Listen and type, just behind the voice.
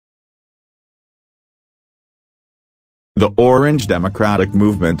The Orange Democratic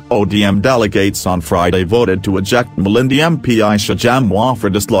Movement (ODM) delegates on Friday voted to eject Malindi MP Aisha Jumwa for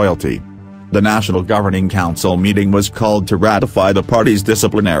disloyalty. The National Governing Council meeting was called to ratify the party's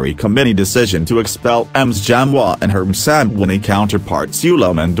disciplinary committee decision to expel Ms Jumwa and her Msambweni counterparts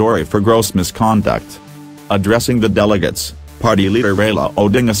Ulam and Dori for gross misconduct. Addressing the delegates, party leader Raila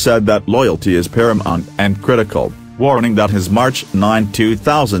Odinga said that loyalty is paramount and critical, warning that his March 9,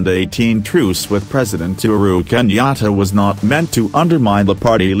 2018 truce with President Uhuru Kenyatta was not meant to undermine the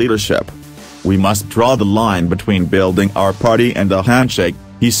party leadership. "We must draw the line between building our party and a handshake,"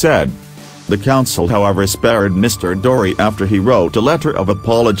 he said. The council however spared Mr. Dori after he wrote a letter of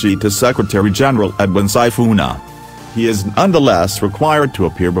apology to Secretary-General Edwin Sifuna. He is nonetheless required to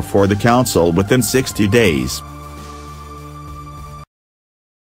appear before the council within 60 days.